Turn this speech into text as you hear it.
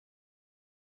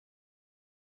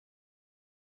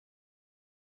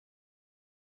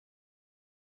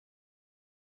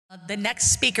The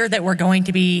next speaker that we're going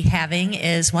to be having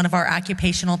is one of our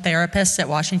occupational therapists at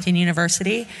Washington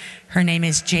University. Her name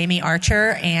is Jamie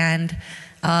Archer, and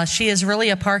she is really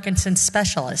a Parkinson's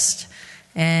specialist.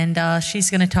 And she's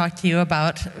going to talk to you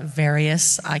about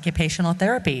various occupational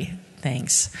therapy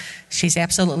things. She's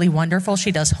absolutely wonderful.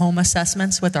 She does home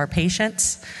assessments with our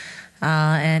patients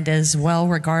and is well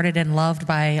regarded and loved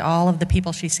by all of the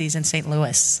people she sees in St.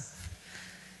 Louis.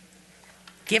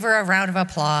 Give her a round of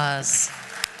applause.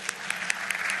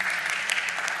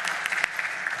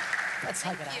 Let's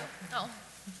hug it out. Oh.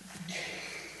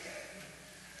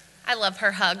 I love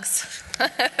her hugs.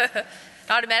 It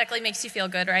automatically makes you feel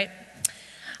good, right?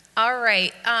 All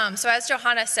right. So as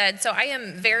Johanna said, so I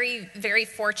am very, very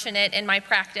fortunate in my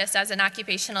practice as an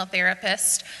occupational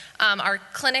therapist. Our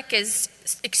clinic is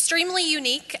extremely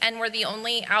unique, and we're the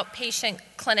only outpatient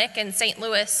clinic in St.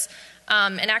 Louis,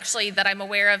 and actually that I'm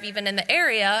aware of even in the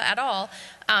area at all,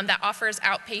 that offers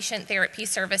outpatient therapy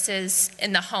services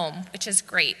in the home, which is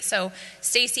great. So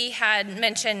Stacy had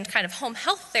mentioned kind of home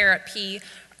health therapy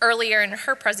earlier in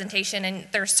her presentation, and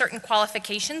there's certain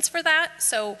qualifications for that.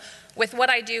 So with what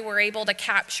I do, we're able to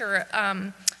capture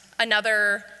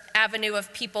another avenue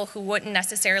of people who wouldn't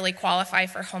necessarily qualify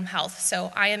for home health.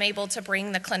 So I am able to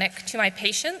bring the clinic to my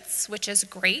patients, which is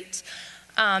great.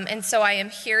 And so I am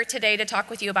here today to talk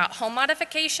with you about home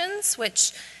modifications,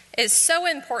 which is so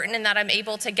important in that I'm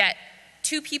able to get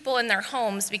to people in their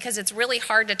homes, because it's really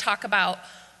hard to talk about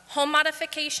home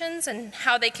modifications and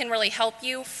how they can really help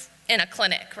you in a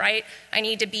clinic, right? I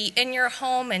need to be in your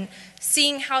home and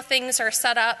seeing how things are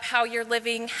set up, how you're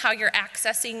living, how you're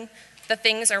accessing the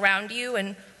things around you,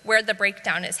 and where the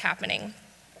breakdown is happening.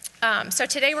 So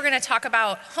today we're going to talk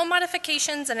about home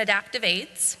modifications and adaptive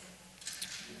aids.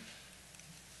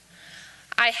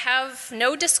 I have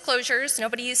no disclosures.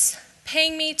 Nobody's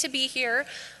paying me to be here.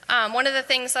 One of the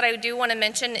things that I do want to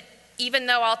mention, even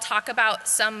though I'll talk about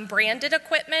some branded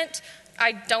equipment,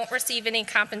 I don't receive any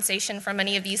compensation from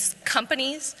any of these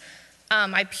companies.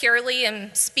 I purely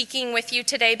am speaking with you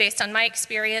today based on my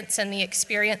experience and the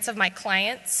experience of my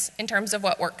clients in terms of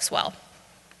what works well.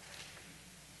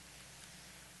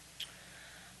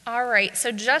 All right,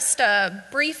 so just a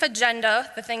brief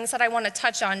agenda, the things that I want to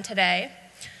touch on today.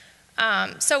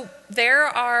 So there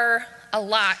are a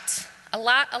lot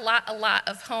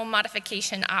of home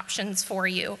modification options for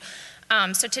you.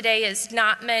 So today is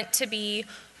not meant to be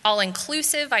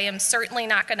all-inclusive. I am certainly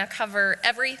not going to cover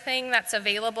everything that's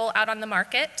available out on the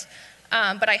market,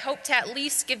 but I hope to at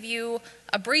least give you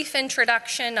a brief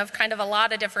introduction of kind of a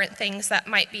lot of different things that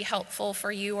might be helpful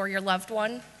for you or your loved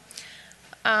one.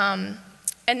 And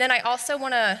then I also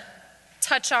want to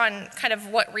touch on kind of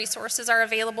what resources are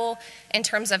available in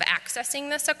terms of accessing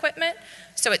this equipment.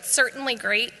 So it's certainly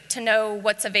great to know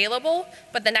what's available,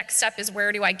 but the next step is,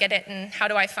 where do I get it and how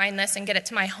do I find this and get it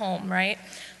to my home, right?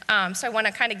 So I want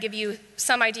to kind of give you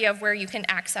some idea of where you can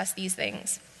access these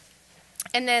things.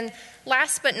 And then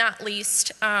last but not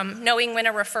least, knowing when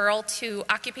a referral to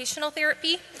occupational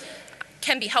therapy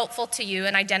can be helpful to you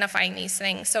in identifying these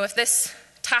things. So if this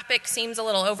topic seems a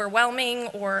little overwhelming,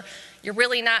 or you're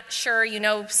really not sure, you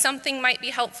know, something might be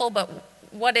helpful, but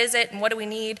what is it and what do we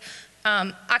need?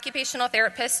 Occupational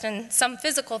therapists and some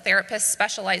physical therapists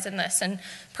specialize in this, and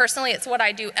personally it's what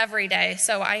I do every day.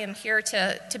 So I am here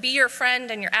to be your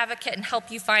friend and your advocate and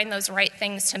help you find those right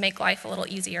things to make life a little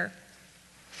easier.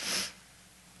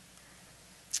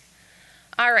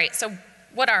 All right, so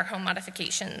what are home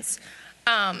modifications?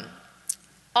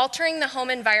 Altering the home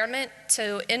environment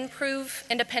to improve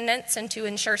independence and to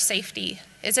ensure safety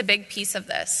is a big piece of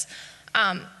this.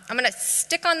 I'm going to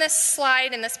stick on this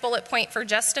slide and this bullet point for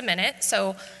just a minute.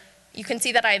 So you can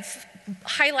see that I've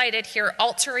highlighted here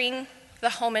altering the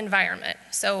home environment.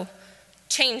 So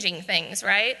changing things,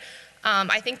 right?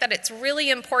 I think that it's really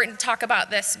important to talk about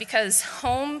this, because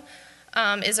home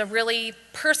is a really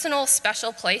personal,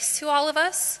 special place to all of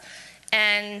us.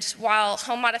 And while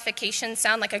home modifications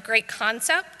sound like a great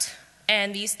concept,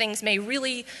 and these things may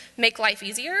really make life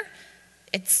easier,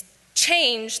 it's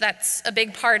change that's a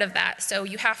big part of that. So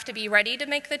you have to be ready to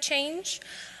make the change.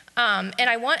 And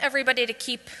I want everybody to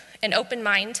keep an open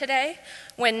mind today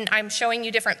when I'm showing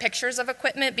you different pictures of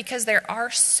equipment, because there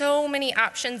are so many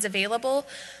options available.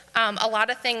 A lot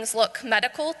of things look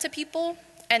medical to people,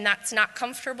 and that's not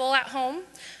comfortable at home.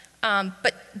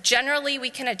 But generally,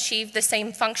 we can achieve the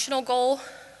same functional goal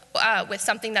with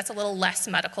something that's a little less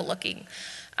medical looking.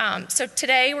 So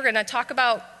today, we're going to talk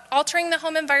about altering the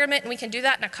home environment, and we can do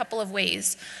that in a couple of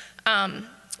ways.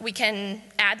 We can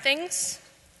add things.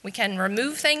 We can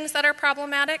remove things that are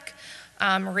problematic.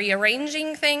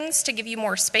 rearranging things to give you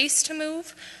more space to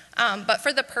move. But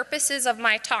for the purposes of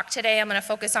my talk today, I'm going to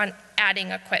focus on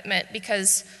adding equipment,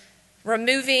 because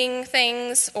removing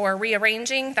things or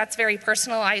rearranging, that's very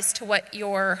personalized to what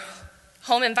your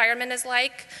home environment is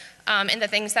like, and the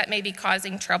things that may be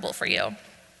causing trouble for you.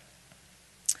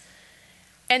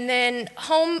 And then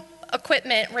home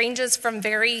equipment ranges from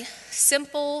very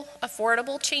simple,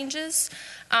 affordable changes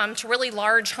to really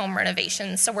large home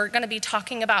renovations. So we're going to be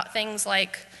talking about things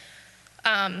like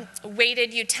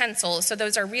weighted utensils. So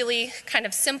those are really kind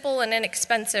of simple and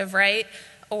inexpensive, right?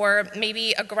 Or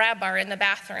maybe a grab bar in the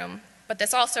bathroom. But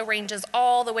this also ranges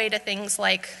all the way to things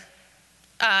like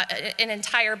an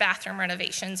entire bathroom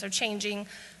renovation. So changing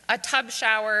a tub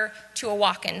shower to a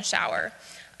walk-in shower.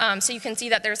 So you can see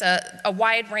that there's a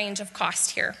wide range of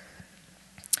cost here.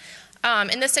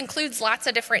 And this includes lots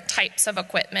of different types of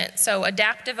equipment. So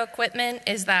adaptive equipment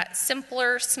is that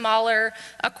simpler, smaller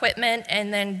equipment,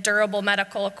 and then durable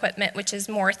medical equipment, which is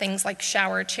more things like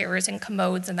shower chairs and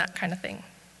commodes and that kind of thing.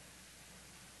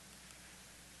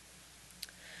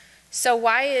 So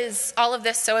why is all of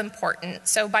this so important?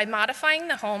 So by modifying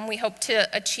the home, we hope to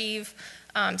achieve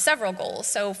several goals.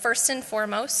 So first and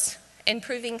foremost,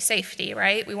 improving safety,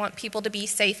 right? We want people to be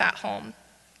safe at home,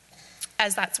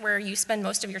 as that's where you spend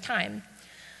most of your time.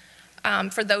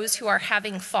 For those who are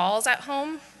having falls at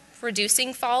home,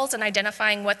 reducing falls and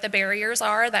identifying what the barriers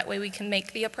are, that way we can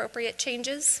make the appropriate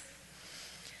changes.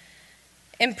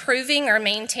 Improving or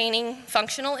maintaining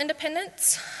functional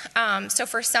independence. So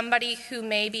for somebody who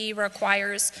maybe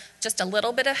requires just a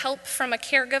little bit of help from a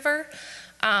caregiver,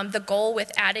 the goal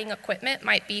with adding equipment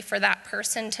might be for that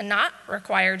person to not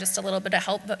require just a little bit of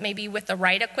help, but maybe with the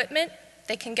right equipment,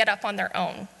 they can get up on their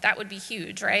own. That would be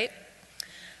huge, right?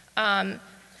 And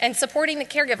supporting the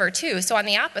caregiver too. So on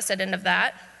the opposite end of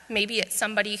that, maybe it's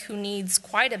somebody who needs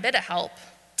quite a bit of help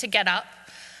to get up,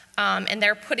 and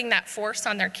they're putting that force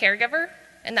on their caregiver,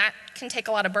 and that can take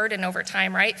a lot of burden over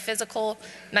time, right? Physical,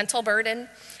 mental burden.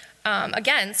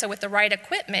 Again, so with the right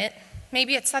equipment,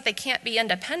 maybe it's that they can't be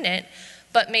independent,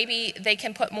 but maybe they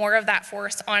can put more of that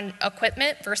force on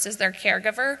equipment versus their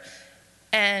caregiver,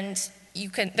 and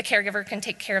the caregiver can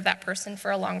take care of that person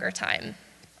for a longer time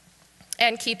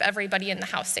and keep everybody in the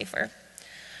house safer.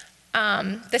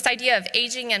 This idea of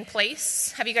aging in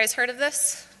place, have you guys heard of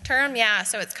this term? Yeah,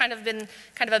 so it's kind of been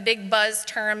a big buzz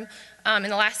term in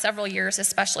the last several years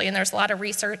especially, and there's a lot of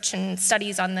research and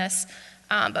studies on this.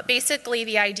 But basically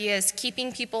the idea is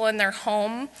keeping people in their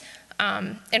home,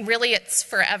 and really it's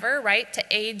forever, right, to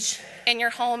age in your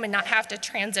home and not have to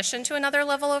transition to another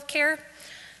level of care.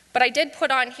 But I did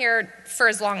put on here for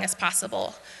as long as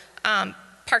possible.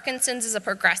 Parkinson's is a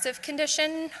progressive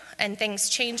condition and things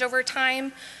change over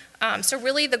time. So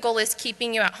really the goal is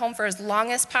keeping you at home for as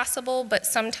long as possible, but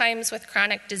sometimes with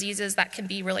chronic diseases that can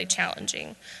be really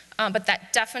challenging. But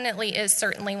that definitely is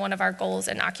certainly one of our goals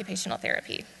in occupational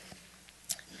therapy.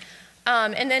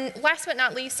 And then last but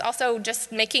not least, also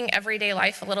just making everyday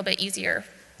life a little bit easier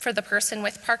for the person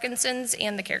with Parkinson's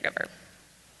and the caregiver.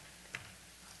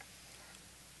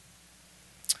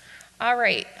 All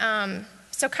right,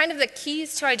 so kind of the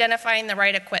keys to identifying the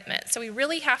right equipment. So we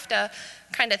really have to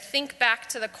kind of think back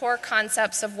to the core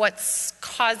concepts of what's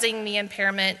causing the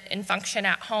impairment in function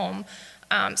at home.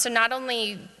 So not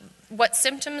only what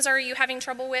symptoms are you having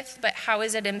trouble with, but how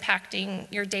is it impacting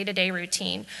your day-to-day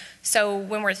routine? So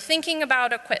when we're thinking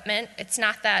about equipment, it's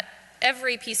not that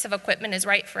every piece of equipment is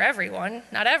right for everyone.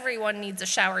 Not everyone needs a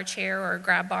shower chair or a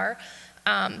grab bar.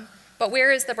 But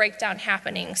where is the breakdown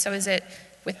happening? So is it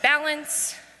with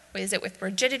balance? Is it with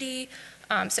rigidity?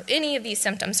 So any of these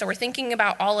symptoms. So we're thinking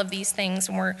about all of these things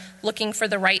when we're looking for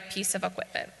the right piece of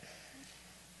equipment.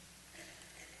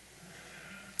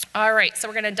 All right, so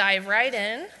we're going to dive right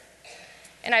in.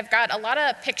 And I've got a lot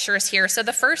of pictures here. So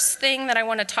the first thing that I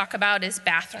want to talk about is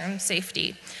bathroom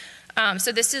safety.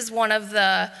 So this is one of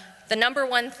the number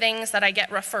one things that I get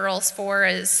referrals for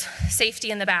is safety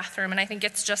in the bathroom. And I think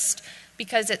it's just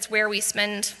because it's where we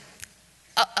spend,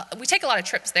 we take a lot of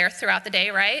trips there throughout the day,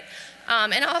 right?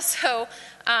 And also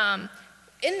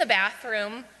in the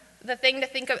bathroom, the thing to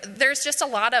think of, there's just a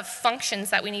lot of functions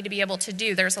that we need to be able to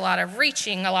do. There's a lot of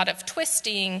reaching, a lot of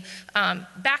twisting,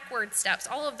 backward steps.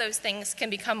 All of those things can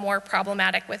become more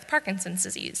problematic with Parkinson's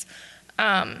disease.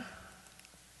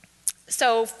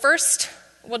 So first,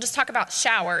 we'll just talk about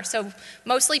shower. So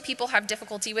mostly people have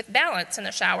difficulty with balance in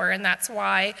the shower, and that's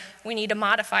why we need to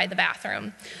modify the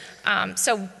bathroom.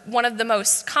 So one of the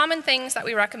most common things that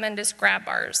we recommend is grab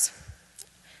bars.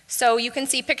 So you can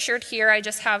see pictured here, I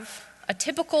just have a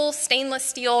typical stainless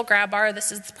steel grab bar.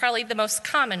 This is probably the most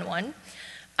common one.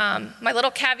 My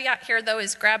little caveat here, though,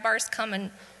 is grab bars come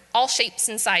in all shapes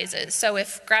and sizes. So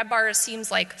if grab bars seems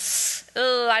like,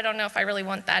 oh, I don't know if I really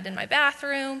want that in my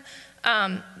bathroom,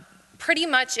 pretty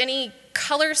much any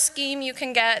color scheme you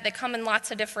can get. They come in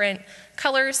lots of different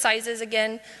colors, sizes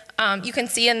again. You can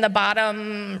see in the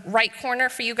bottom right corner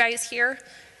for you guys here,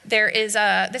 there is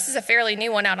this is a fairly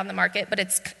new one out on the market, but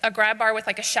it's a grab bar with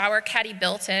like a shower caddy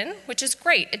built in, which is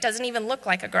great. It doesn't even look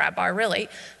like a grab bar really,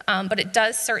 but it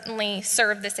does certainly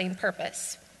serve the same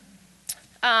purpose.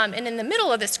 And in the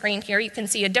middle of the screen here, you can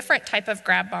see a different type of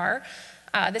grab bar.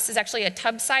 This is actually a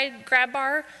tub side grab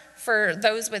bar for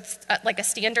those with like a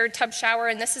standard tub shower,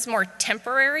 and this is more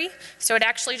temporary. So it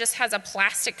actually just has a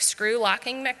plastic screw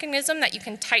locking mechanism that you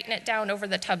can tighten it down over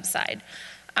the tub side.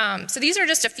 So these are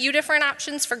just a few different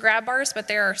options for grab bars, but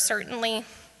there are certainly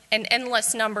an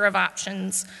endless number of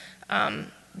options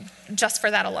just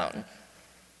for that alone.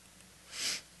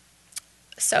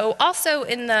 So also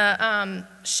in the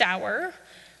shower,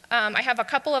 I have a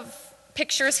couple of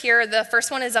pictures here. The first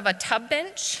one is of a tub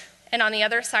bench, and on the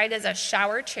other side is a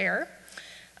shower chair.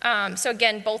 So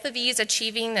again, both of these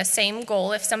achieving the same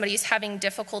goal if somebody's having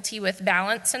difficulty with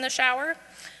balance in the shower.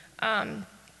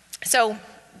 So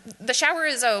the shower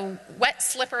is a wet,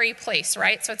 slippery place,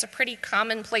 right? So it's a pretty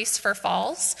common place for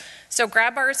falls. So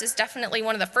grab bars is definitely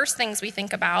one of the first things we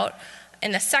think about.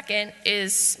 And the second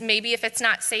is maybe if it's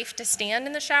not safe to stand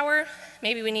in the shower,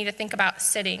 maybe we need to think about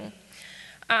sitting.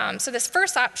 So this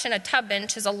first option, a tub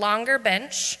bench, is a longer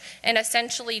bench, and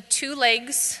essentially 2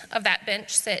 legs of that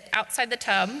bench sit outside the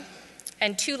tub,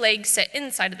 and 2 legs sit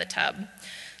inside of the tub.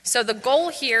 So the goal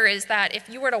here is that if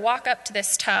you were to walk up to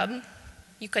this tub,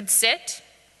 you could sit,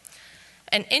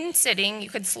 and in sitting, you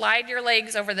could slide your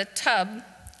legs over the tub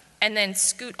and then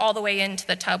scoot all the way into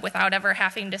the tub without ever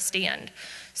having to stand.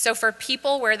 So for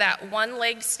people where that one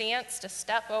leg stance to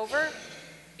step over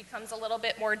becomes a little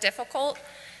bit more difficult,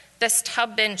 this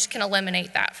tub bench can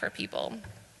eliminate that for people.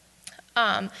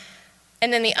 And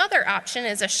then the other option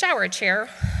is a shower chair,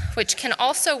 which can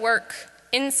also work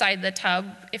inside the tub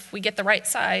if we get the right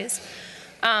size.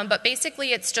 But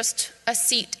basically it's just a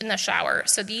seat in the shower.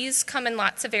 So these come in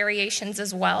lots of variations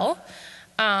as well.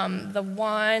 The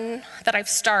one that I've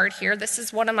starred here, this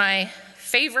is one of my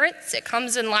favorites. It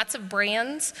comes in lots of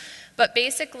brands, but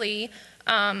basically,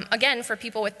 again, for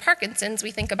people with Parkinson's,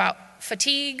 we think about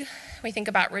fatigue, we think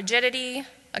about rigidity,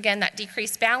 again, that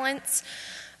decreased balance.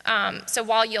 So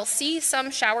while you'll see some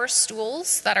shower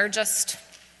stools that are just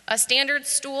a standard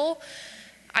stool,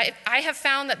 I have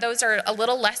found that those are a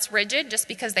little less rigid just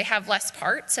because they have less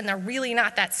parts and they're really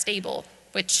not that stable,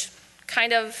 which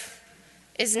kind of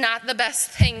is not the best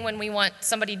thing when we want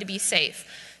somebody to be safe.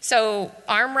 So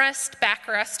armrest,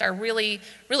 backrest are really,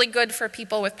 really good for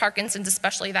people with Parkinson's,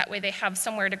 especially that way they have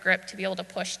somewhere to grip to be able to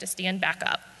push to stand back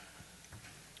up.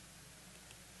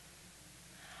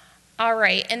 All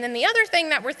right, and then the other thing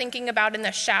that we're thinking about in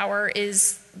the shower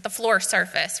is the floor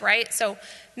surface, right? So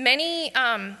many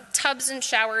tubs and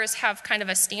showers have kind of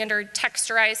a standard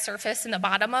texturized surface in the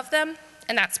bottom of them,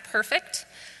 and that's perfect,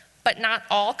 but not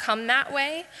all come that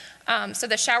way. So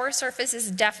the shower surface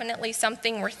is definitely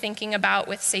something we're thinking about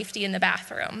with safety in the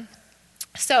bathroom.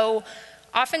 So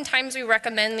oftentimes we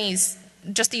recommend these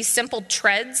simple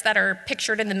treads that are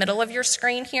pictured in the middle of your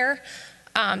screen here.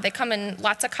 They come in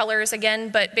lots of colors again,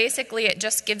 but basically it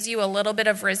just gives you a little bit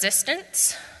of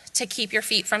resistance to keep your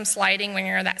feet from sliding when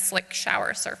you're in that slick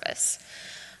shower surface.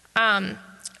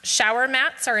 Shower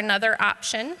mats are another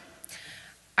option.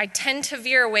 I tend to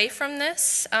veer away from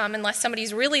this unless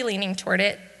somebody's really leaning toward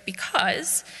it,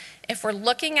 because if we're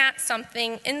looking at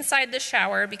something inside the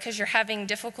shower because you're having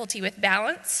difficulty with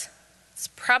balance, it's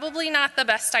probably not the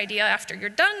best idea after you're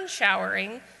done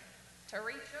showering to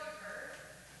reach over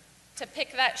to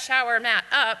pick that shower mat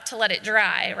up to let it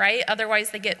dry, right? Otherwise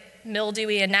they get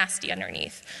mildewy and nasty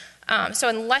underneath. So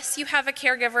unless you have a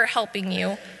caregiver helping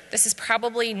you, this is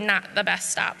probably not the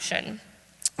best option.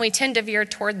 We tend to veer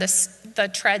toward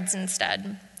the treads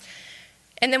instead.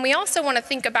 And then we also want to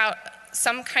think about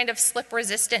some kind of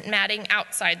slip-resistant matting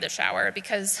outside the shower,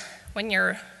 because when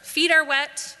your feet are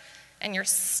wet and you're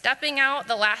stepping out,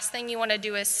 the last thing you want to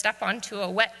do is step onto a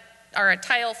wet or a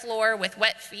tile floor with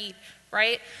wet feet,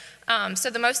 right? So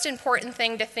the most important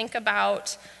thing to think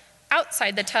about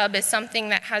outside the tub is something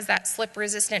that has that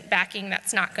slip-resistant backing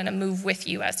that's not going to move with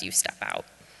you as you step out.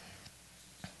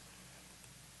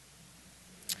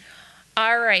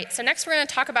 All right, so next we're going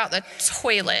to talk about the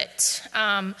toilet.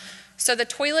 So the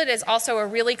toilet is also a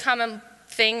really common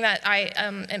thing that I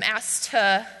am asked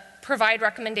to provide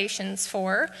recommendations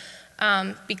for,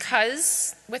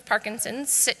 because with Parkinson's,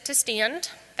 sit to stand,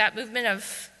 that movement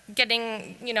of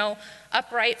getting,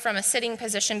 upright from a sitting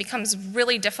position becomes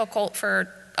really difficult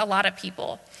for a lot of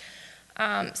people.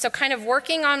 So kind of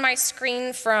working on my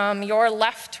screen from your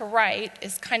left to right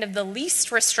is kind of the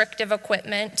least restrictive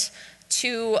equipment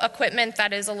to equipment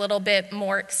that is a little bit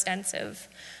more extensive.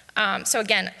 So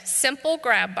again, simple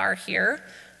grab bar here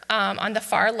on the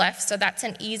far left, so that's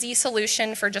an easy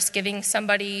solution for just giving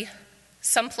somebody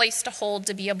some place to hold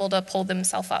to be able to pull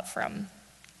themselves up from.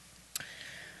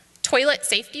 Toilet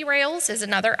safety rails is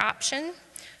another option.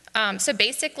 So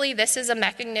basically this is a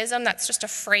mechanism that's just a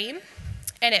frame,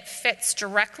 and it fits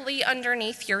directly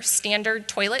underneath your standard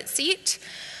toilet seat,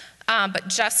 but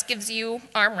just gives you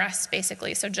armrest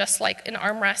basically, so just like an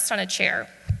armrest on a chair.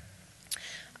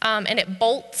 And it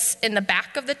bolts in the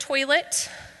back of the toilet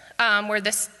where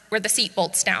the seat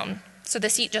bolts down. So the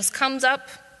seat just comes up,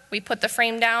 we put the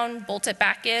frame down, bolt it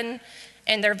back in,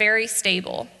 and they're very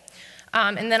stable.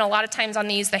 And then a lot of times on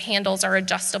these, the handles are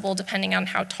adjustable depending on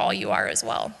how tall you are as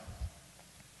well.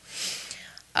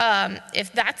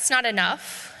 If that's not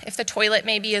enough, if the toilet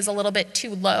maybe is a little bit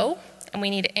too low and we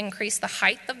need to increase the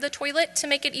height of the toilet to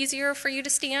make it easier for you to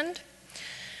stand,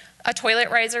 a toilet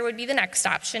riser would be the next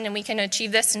option, and we can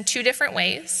achieve this in two different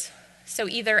ways. So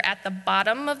either at the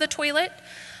bottom of the toilet,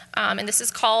 and this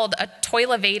is called a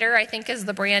Toilevator, I think is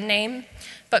the brand name,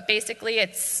 but basically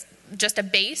it's just a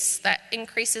base that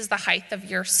increases the height of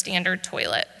your standard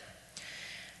toilet.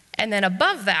 And then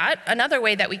above that, another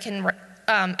way that we can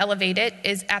elevate it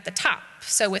is at the top.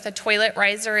 So with a toilet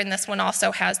riser, and this one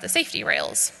also has the safety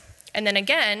rails. And then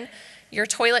again, your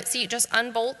toilet seat just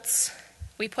unbolts.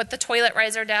 We put the toilet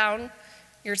riser down,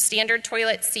 your standard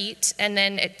toilet seat, and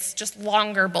then it's just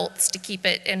longer bolts to keep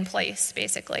it in place,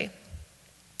 basically.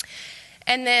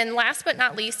 And then last but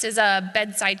not least is a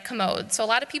bedside commode. So a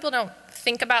lot of people don't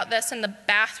think about this in the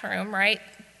bathroom, right?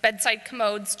 Bedside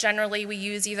commodes generally we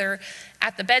use either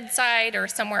at the bedside or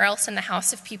somewhere else in the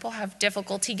house if people have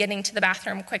difficulty getting to the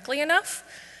bathroom quickly enough.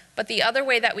 But the other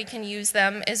way that we can use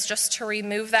them is just to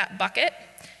remove that bucket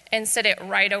and sit it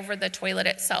right over the toilet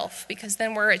itself, because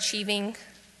then we're achieving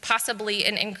possibly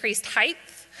an increased height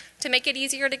to make it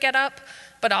easier to get up,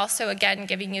 but also again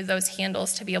giving you those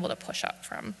handles to be able to push up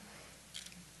from.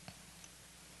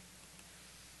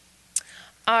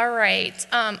 All right,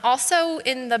 also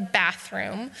in the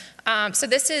bathroom, so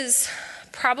this is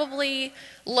probably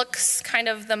looks kind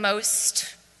of the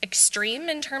most extreme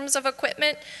in terms of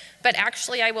equipment, but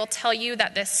actually I will tell you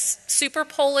that this super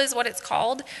pole is what it's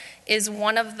called, is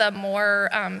one of the more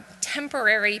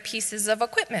temporary pieces of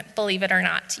equipment, believe it or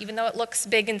not, even though it looks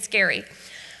big and scary.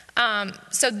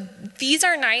 So these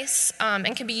are nice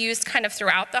and can be used kind of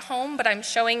throughout the home, but I'm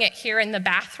showing it here in the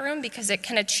bathroom because it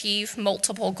can achieve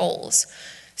multiple goals.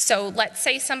 So let's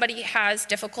say somebody has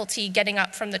difficulty getting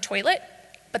up from the toilet,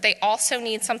 but they also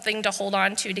need something to hold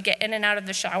on to get in and out of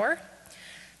the shower.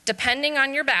 Depending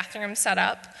on your bathroom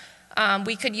setup,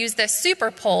 we could use this super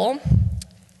pole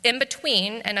in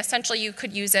between, and essentially you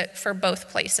could use it for both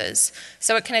places.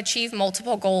 So it can achieve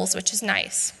multiple goals, which is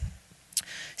nice.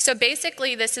 So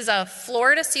basically this is a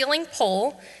floor to ceiling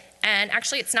pole, and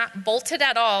actually it's not bolted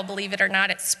at all, believe it or not,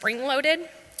 it's spring loaded.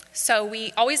 So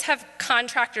we always have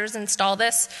contractors install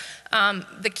this.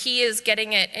 The key is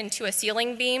getting it into a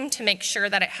ceiling beam to make sure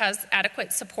that it has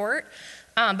adequate support.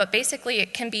 But basically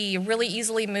it can be really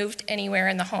easily moved anywhere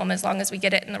in the home as long as we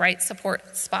get it in the right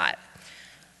support spot.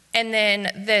 And then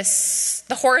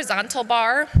the horizontal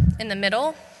bar in the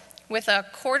middle with a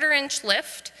 1/4 inch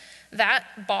lift,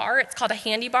 that bar, it's called a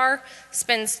handy bar,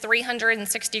 spins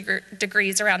 360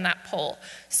 degrees around that pole.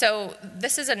 So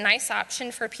this is a nice option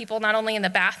for people not only in the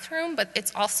bathroom, but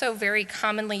it's also very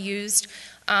commonly used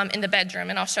in the bedroom.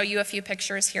 And I'll show you a few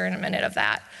pictures here in a minute of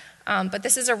that. But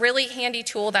this is a really handy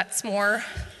tool that's more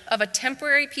of a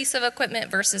temporary piece of equipment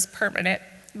versus permanent,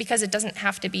 because it doesn't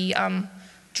have to be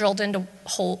drilled into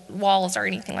walls or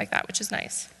anything like that, which is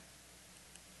nice.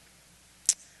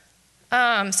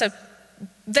 So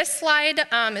this slide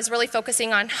is really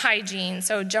focusing on hygiene.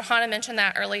 So Johanna mentioned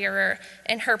that earlier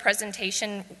in her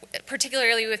presentation,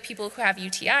 particularly with people who have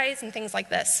UTIs and things like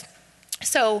this.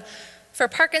 So for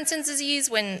Parkinson's disease,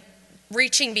 when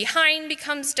reaching behind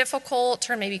becomes difficult,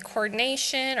 or maybe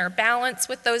coordination or balance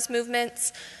with those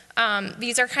movements,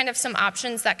 these are kind of some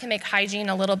options that can make hygiene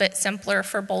a little bit simpler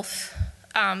for both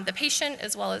the patient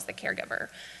as well as the caregiver.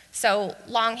 So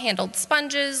long-handled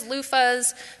sponges,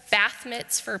 loofahs, bath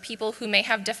mitts for people who may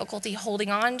have difficulty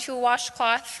holding on to a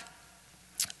washcloth.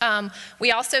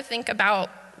 We also think about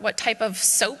what type of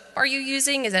soap are you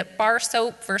using? Is it bar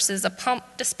soap versus a pump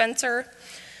dispenser?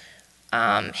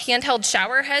 Handheld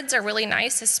shower heads are really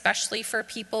nice, especially for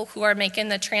people who are making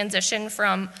the transition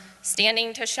from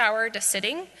standing to shower to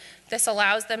sitting. This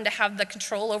allows them to have the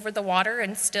control over the water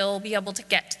and still be able to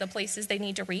get to the places they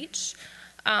need to reach.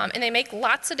 And they make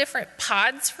lots of different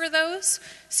pods for those.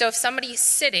 So if somebody's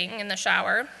sitting in the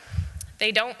shower,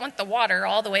 they don't want the water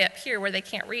all the way up here where they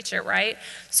can't reach it, right?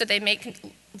 So they make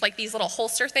like these little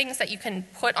holster things that you can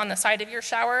put on the side of your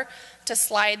shower to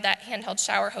slide that handheld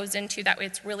shower hose into. That way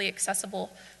it's really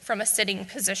accessible from a sitting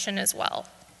position as well.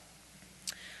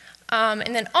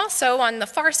 And then also on the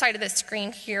far side of the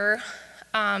screen here,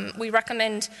 we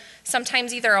recommend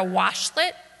sometimes either a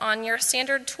washlet on your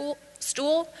standard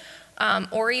stool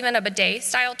or even a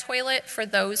bidet-style toilet for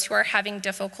those who are having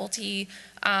difficulty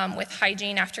with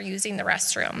hygiene after using the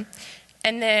restroom.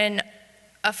 And then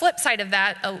a flip side of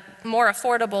that, more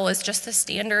affordable, is just the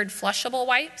standard flushable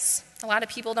wipes. A lot of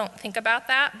people don't think about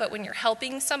that, but when you're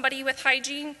helping somebody with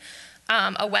hygiene,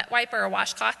 a wet wipe or a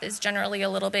washcloth is generally a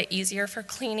little bit easier for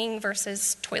cleaning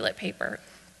versus toilet paper.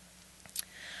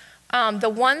 The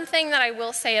one thing that I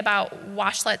will say about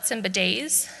washlets and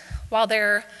bidets, while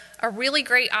they're a really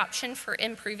great option for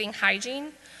improving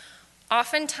hygiene,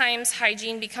 oftentimes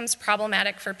hygiene becomes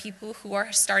problematic for people who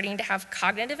are starting to have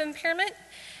cognitive impairment.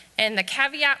 And the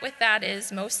caveat with that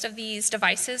is most of these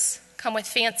devices come with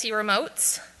fancy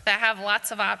remotes that have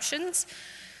lots of options.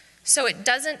 So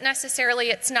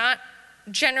it's not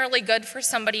generally good for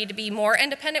somebody to be more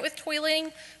independent with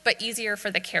toileting, but easier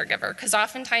for the caregiver, because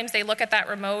oftentimes they look at that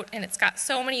remote and it's got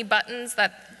so many buttons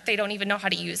that they don't even know how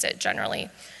to use it generally.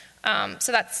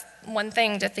 So that's one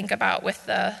thing to think about with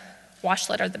the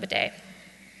washlet or the bidet.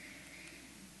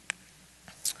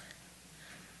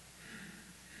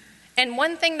 And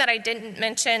one thing that I didn't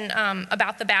mention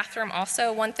about the bathroom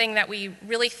also, one thing that we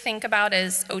really think about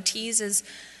as OTs is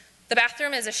the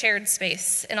bathroom is a shared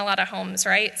space in a lot of homes,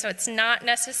 right? So it's not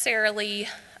necessarily,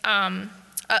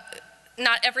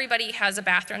 not everybody has a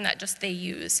bathroom that just they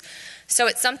use. So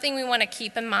it's something we want to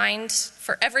keep in mind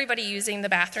for everybody using the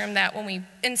bathroom, that when we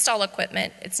install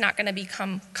equipment, it's not going to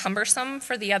become cumbersome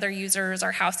for the other users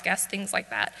or house guests, things like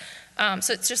that.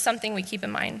 So it's just something we keep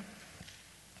in mind.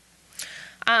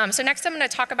 So next I'm going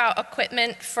to talk about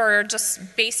equipment for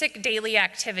just basic daily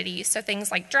activities. So things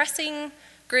like dressing,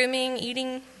 grooming,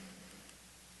 eating.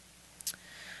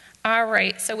 All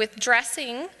right, so with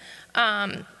dressing,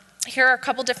 here are a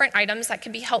couple different items that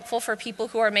can be helpful for people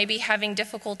who are maybe having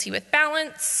difficulty with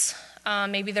balance.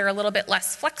 Maybe they're a little bit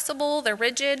less flexible, they're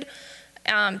rigid,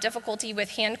 difficulty with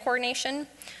hand coordination.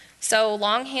 So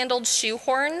long-handled shoe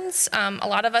horns, a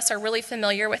lot of us are really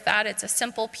familiar with that. It's a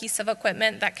simple piece of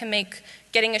equipment that can make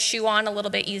getting a shoe on a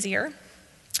little bit easier.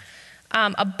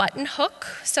 A button hook,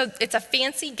 so it's a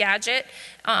fancy gadget,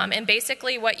 and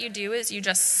basically what you do is you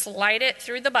just slide it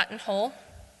through the buttonhole,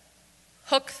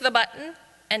 hook the button,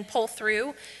 and pull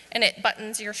through, and it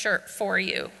buttons your shirt for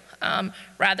you,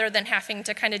 rather than having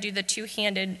to kind of do the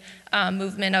two-handed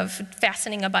movement of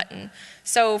fastening a button.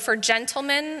 So for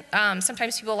gentlemen,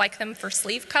 sometimes people like them for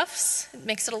sleeve cuffs. It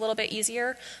makes it a little bit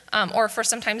easier, or for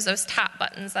sometimes those top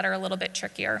buttons that are a little bit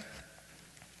trickier.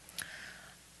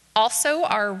 Also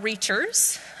are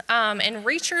reachers, and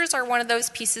reachers are one of those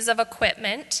pieces of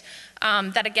equipment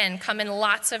that again come in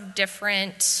lots of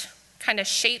different kind of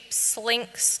shapes,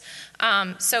 lengths.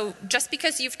 So just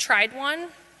because you've tried one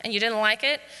and you didn't like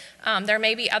it, there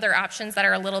may be other options that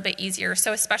are a little bit easier.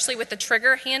 So especially with the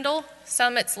trigger handle,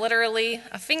 some it's literally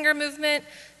a finger movement,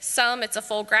 some it's a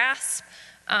full grasp.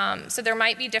 So there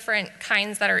might be different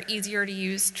kinds that are easier to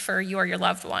use for you or your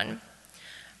loved one.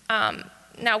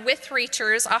 Now with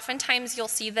reachers, oftentimes you'll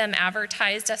see them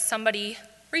advertised as somebody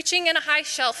reaching in a high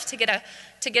shelf to get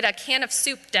a can of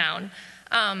soup down.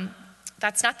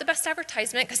 That's not the best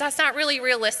advertisement because that's not really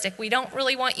realistic. We don't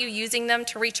really want you using them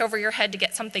to reach over your head to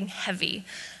get something heavy.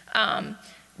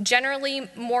 Generally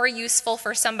more useful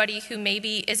for somebody who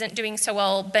maybe isn't doing so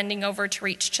well bending over to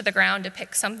reach to the ground to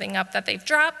pick something up that they've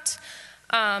dropped.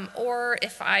 Or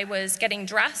if I was getting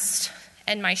dressed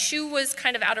and my shoe was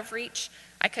kind of out of reach,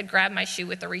 I could grab my shoe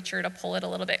with the reacher to pull it a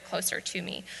little bit closer to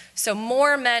me. So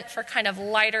more meant for kind of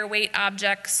lighter weight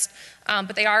objects,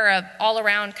 but they are an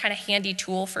all-around kind of handy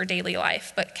tool for daily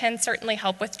life, but can certainly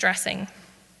help with dressing.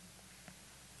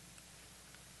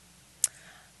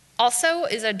 Also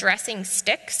is a dressing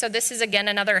stick. So this is again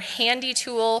another handy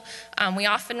tool. We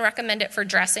often recommend it for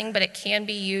dressing, but it can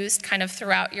be used kind of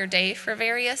throughout your day for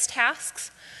various tasks.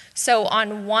 So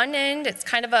on one end, it's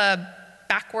kind of a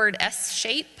backward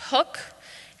S-shape hook.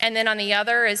 And then on the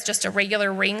other is just a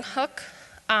regular ring hook.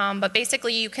 But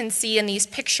basically you can see in these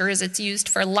pictures it's used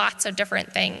for lots of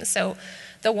different things. So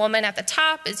the woman at the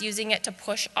top is using it to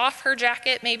push off her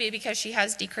jacket, maybe because she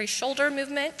has decreased shoulder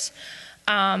movement.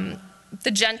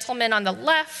 The gentleman on the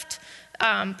left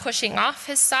pushing off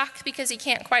his sock because he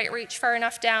can't quite reach far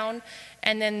enough down,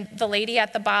 and then the lady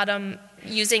at the bottom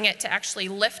using it to actually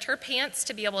lift her pants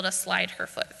to be able to slide her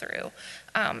foot through.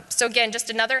 So again, just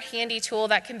another handy tool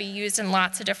that can be used in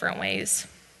lots of different ways.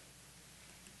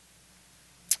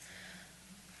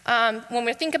 When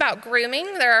we think about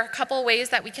grooming, there are a couple ways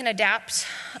that we can adapt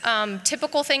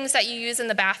typical things that you use in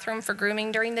the bathroom for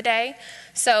grooming during the day.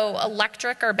 So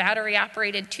electric or battery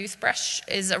operated toothbrush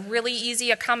is a really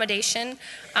easy accommodation.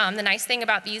 The nice thing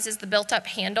about these is the built-up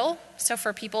handle. So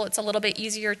for people, it's a little bit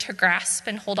easier to grasp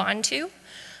and hold on to.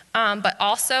 But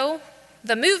also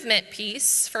the movement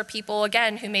piece for people,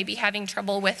 again, who may be having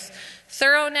trouble with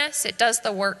thoroughness, it does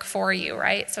the work for you,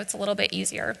 right? So it's a little bit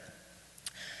easier.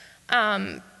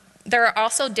 There are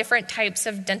also different types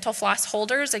of dental floss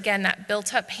holders. Again, that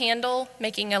built-up handle,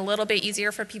 making it a little bit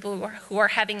easier for people who are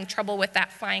having trouble with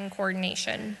that fine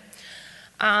coordination.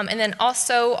 And then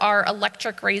also our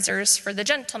electric razors for the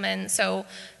gentlemen. So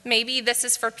maybe this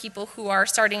is for people who are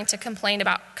starting to complain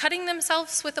about cutting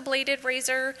themselves with a bladed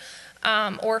razor,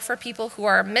 or for people who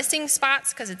are missing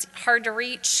spots because it's hard to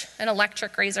reach, an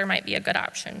electric razor might be a good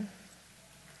option.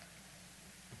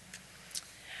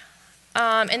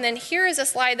 And then here is a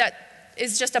slide that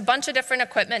is just a bunch of different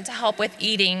equipment to help with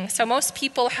eating. So most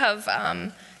people have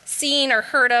seen or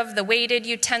heard of the weighted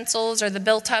utensils or the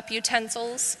built-up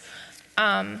utensils.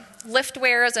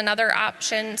 Liftware is another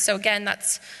option. So again,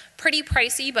 that's pretty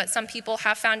pricey, but some people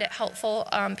have found it helpful,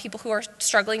 people who are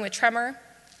struggling with tremor.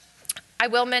 I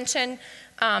will mention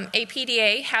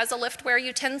APDA has a liftware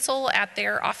utensil at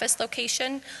their office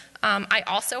location. I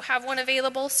also have one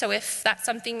available, so if that's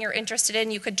something you're interested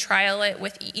in, you could trial it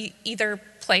with either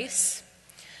place.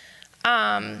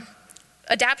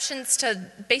 Adaptions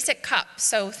to basic cups,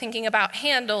 so thinking about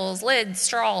handles, lids,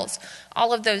 straws,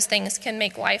 all of those things can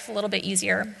make life a little bit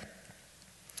easier.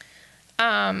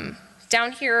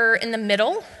 Down here in the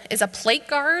middle is a plate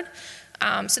guard.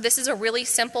 So this is a really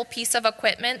simple piece of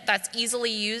equipment that's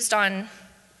easily used on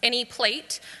any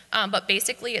plate, but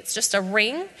basically it's just a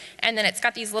ring, and then it's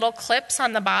got these little clips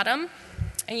on the bottom,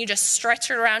 and you just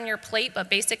stretch it around your plate, but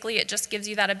basically it just gives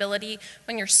you that ability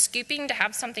when you're scooping to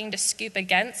have something to scoop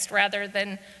against rather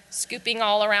than scooping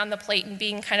all around the plate and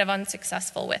being kind of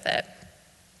unsuccessful with it.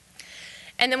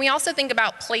 And then we also think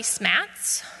about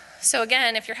placemats. So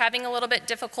again, if you're having a little bit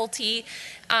difficulty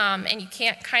and you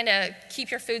can't kind of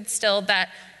keep your food still,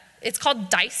 it's called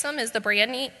Dysum is the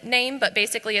brand name, but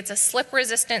basically it's a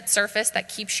slip-resistant surface that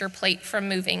keeps your plate from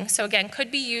moving. So again, could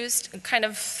be used kind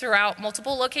of throughout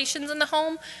multiple locations in the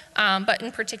home, but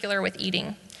in particular with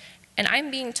eating. And I'm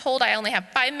being told I only have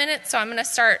 5 minutes, so I'm going to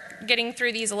start getting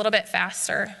through these a little bit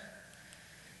faster.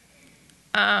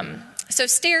 So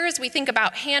stairs, we think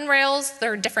about handrails.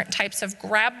 There are different types of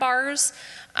grab bars.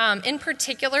 In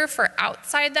particular for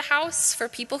outside the house, for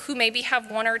people who maybe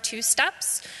have 1 or 2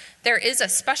 steps, there is a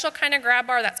special kind of grab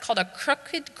bar that's called a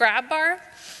crooked grab bar,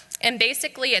 and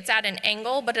basically it's at an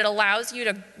angle, but it allows you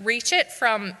to reach it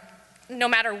from no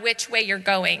matter which way you're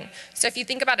going. So if you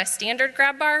think about a standard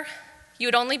grab bar, you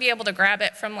would only be able to grab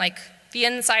it from like the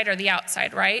inside or the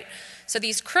outside, right? So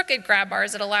these crooked grab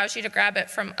bars, it allows you to grab it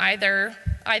from either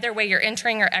way you're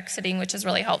entering or exiting, which is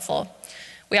really helpful.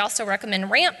 We also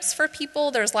recommend ramps for people.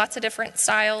 There's lots of different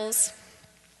styles.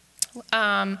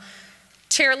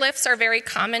 Chair lifts are very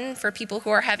common for people who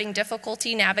are having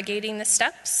difficulty navigating the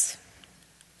steps.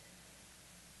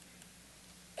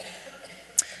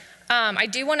 I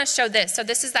do want to show this. So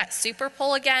this is that super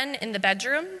pole again in the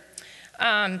bedroom.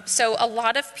 So a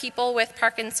lot of people with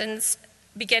Parkinson's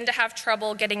begin to have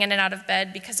trouble getting in and out of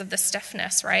bed because of the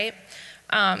stiffness, right?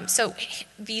 So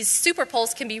these super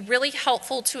poles can be really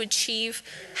helpful to achieve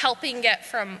helping get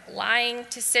from lying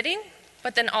to sitting,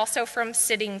 but then also from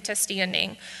sitting to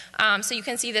standing. So you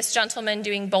can see this gentleman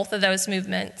doing both of those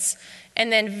movements. And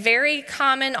then very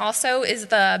common also is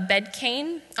the bed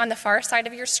cane on the far side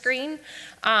of your screen.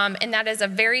 And that is a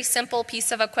very simple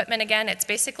piece of equipment. Again, it's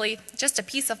basically just a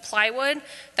piece of plywood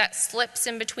that slips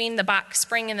in between the box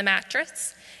spring and the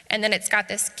mattress. And then it's got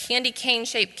this candy cane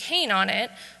shaped cane on it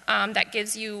that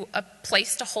gives you a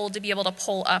place to hold to be able to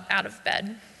pull up out of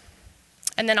bed.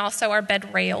 And then also our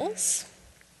bed rails.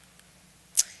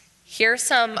 Here's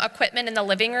some equipment in the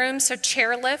living room. So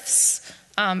chair lifts,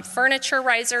 furniture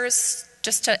risers,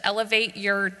 just to elevate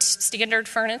your standard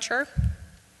furniture.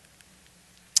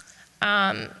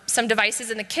 Some devices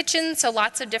in the kitchen, so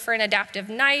lots of different adaptive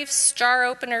knives, jar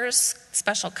openers,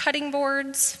 special cutting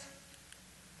boards.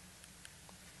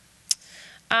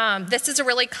 This is a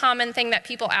really common thing that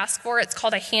people ask for. It's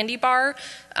called a handy bar.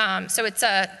 So it's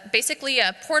basically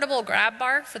a portable grab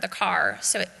bar for the car.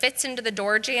 So it fits into the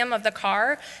door jamb of the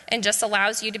car and just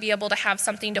allows you to be able to have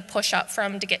something to push up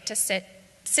from to get to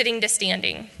sitting to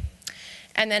standing.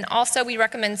 And then also we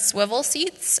recommend swivel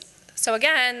seats. So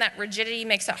again, that rigidity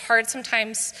makes it hard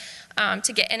sometimes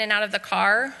to get in and out of the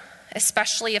car,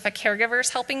 especially if a caregiver is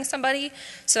helping somebody.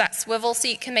 So that swivel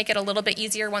seat can make it a little bit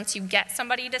easier once you get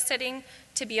somebody to sitting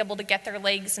to be able to get their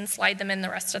legs and slide them in the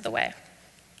rest of the way.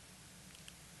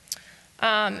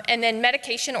 And then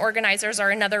medication organizers are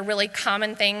another really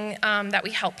common thing that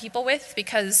we help people with,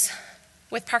 because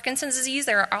with Parkinson's disease,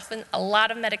 there are often a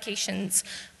lot of medications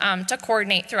to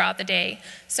coordinate throughout the day.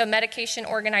 So medication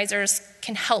organizers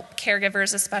can help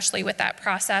caregivers, especially with that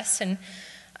process, and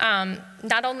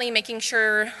not only making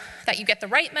sure that you get the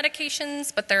right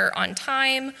medications, but they're on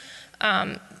time.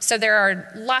 So there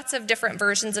are lots of different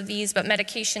versions of these, but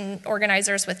medication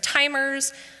organizers with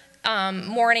timers,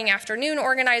 morning, afternoon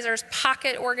organizers,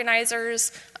 pocket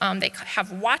organizers. They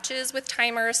have watches with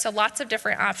timers, so lots of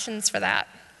different options for that.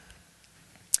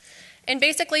 And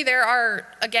basically there are,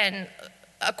 again,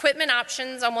 equipment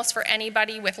options almost for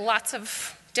anybody with lots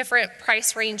of different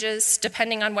price ranges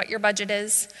depending on what your budget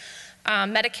is.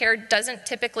 Medicare doesn't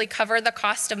typically cover the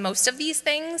cost of most of these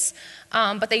things,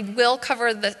 but they will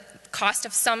cover the cost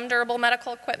of some durable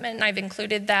medical equipment, and I've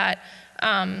included that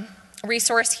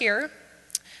resource here.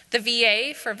 The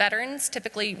VA for veterans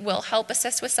typically will help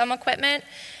assist with some equipment,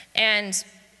 and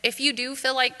if you do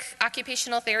feel like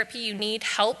occupational therapy, you need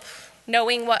help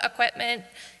knowing what equipment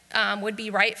would be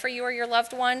right for you or your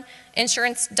loved one,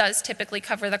 insurance does typically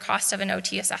cover the cost of an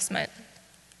OT assessment.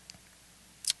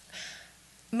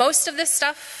 Most of this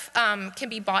stuff can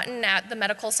be bought in at the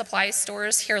medical supply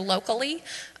stores here locally.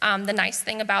 The nice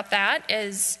thing about that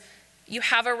is you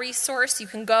have a resource, you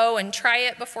can go and try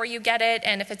it before you get it,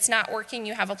 and if it's not working,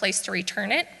 you have a place to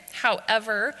return it.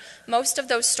 However, most of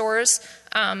those stores,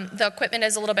 the equipment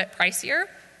is a little bit pricier.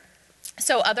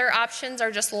 So other options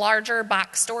are just larger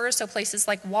box stores, so places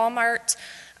like Walmart,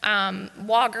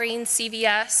 Walgreens,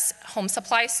 CVS, home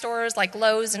supply stores like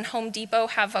Lowe's and Home Depot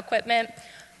have equipment.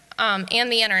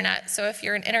 And the internet. So if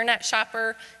you're an internet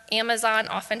shopper, Amazon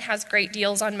often has great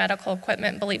deals on medical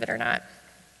equipment, believe it or not.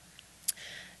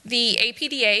 The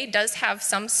APDA does have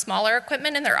some smaller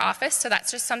equipment in their office, so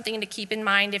that's just something to keep in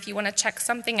mind if you want to check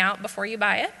something out before you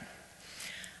buy it.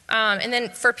 And then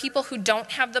for people who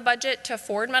don't have the budget to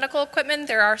afford medical equipment,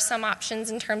 there are some options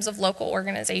in terms of local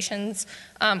organizations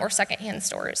or secondhand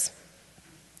stores.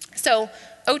 So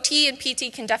OT and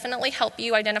PT can definitely help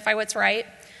you identify what's right.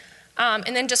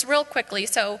 And then just real quickly,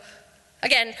 so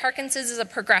again, Parkinson's is a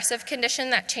progressive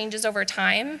condition that changes over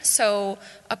time. So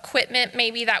equipment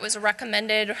maybe that was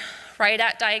recommended right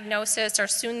at diagnosis or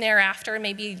soon thereafter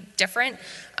may be different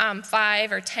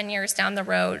 5 or 10 years down the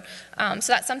road.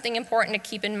 So that's something important to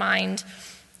keep in mind.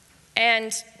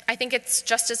 And I think it's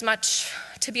just as much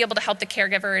to be able to help the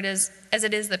caregiver as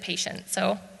it is the patient.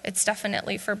 So it's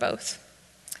definitely for both.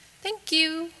 Thank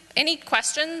you. Any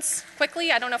questions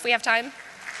quickly? I don't know if we have time.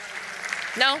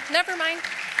 No, never mind.